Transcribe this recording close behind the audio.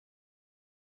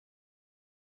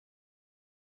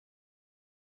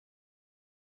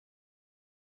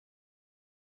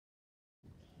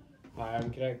Hi,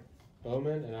 I'm Cadet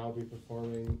Bauman, and I'll be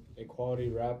performing a quality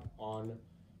rep on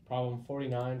problem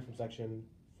 49 from section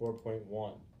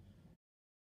 4.1.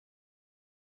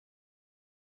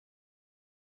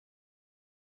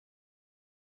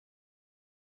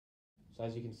 So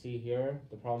as you can see here,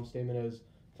 the problem statement is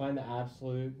find the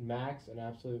absolute max and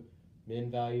absolute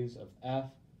min values of f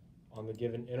on the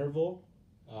given interval.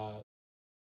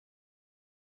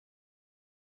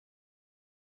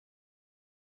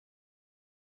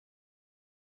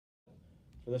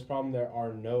 For this problem, there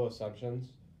are no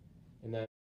assumptions, and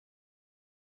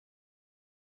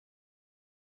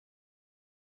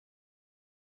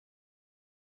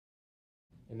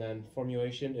then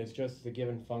formulation is just the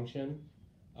given function.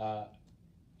 F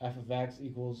of x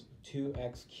equals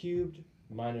 2x cubed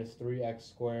minus 3x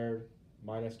squared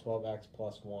minus 12x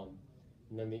plus 1.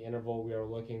 And then the interval we are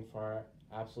looking for our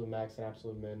absolute max and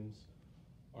absolute mins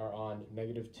are on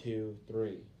 -2,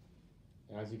 3.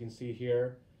 And as you can see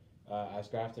here, as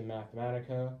graphed in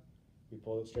Mathematica, we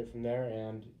pulled it straight from there,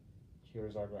 and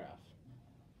here's our graph.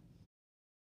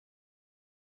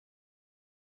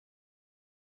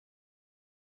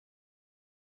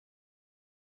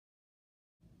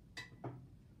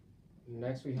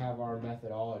 Next we have our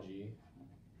methodology.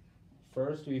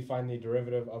 First we find the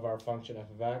derivative of our function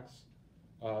f of x,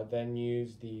 then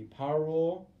use the power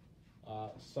rule,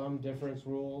 sum difference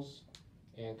rules,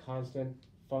 and constant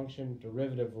function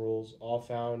derivative rules, all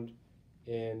found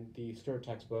in the Stewart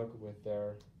textbook with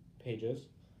their pages.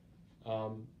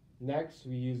 Next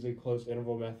we use the closed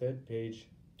interval method, page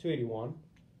 281,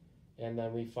 and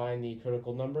then we find the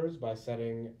critical numbers by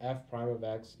setting f prime of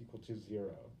x equal to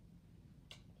 0.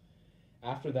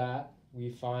 After that, we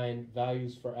find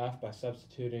values for f by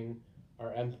substituting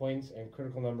our endpoints and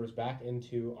critical numbers back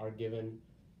into our given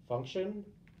function.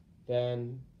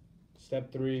 Then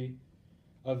step 3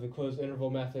 of the closed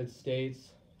interval method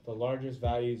states the largest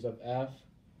values of f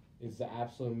is the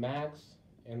absolute max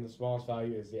and the smallest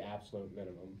value is the absolute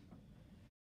minimum.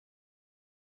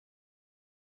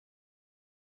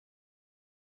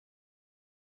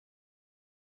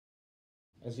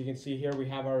 As you can see here, we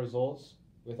have our results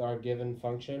with our given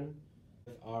function.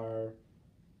 With our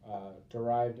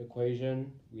derived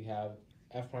equation, we have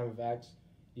f prime of x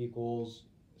equals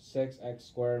 6x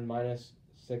squared minus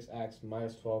 6x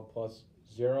minus 12 plus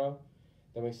 0.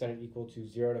 Then we set it equal to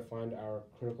 0 to find our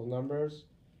critical numbers.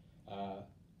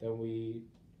 Then we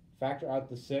factor out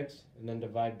the 6 and then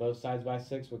divide both sides by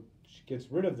 6, which gets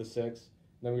rid of the 6.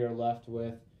 Then we are left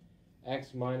with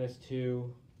x minus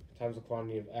 2 times the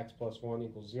quantity of x plus 1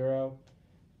 equals 0.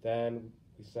 Then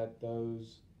we set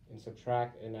those and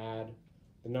subtract and add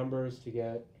the numbers to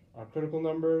get our critical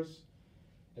numbers.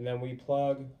 And then we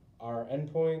plug our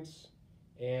endpoints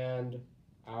and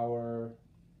our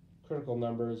critical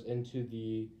numbers into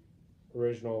the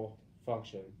original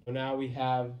function. So now we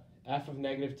have f of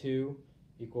 -2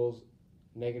 equals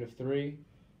 -3,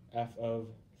 f of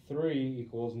 3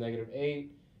 equals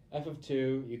 -8, f of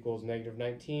 2 equals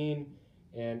 -19,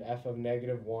 and f of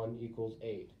 -1 equals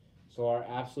 8. So our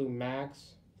absolute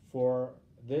max for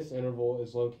this interval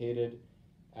is located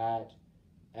at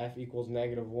f equals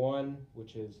 -1,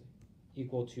 which is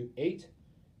equal to 8,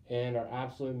 and our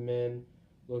absolute min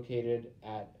located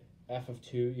at f of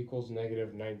 2 equals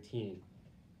 -19.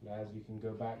 Now, as you can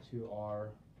go back to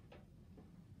our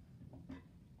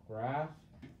graph,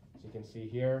 as you can see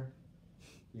here,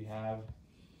 we have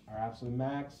our absolute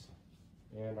max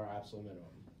and our absolute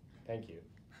minimum. Thank you.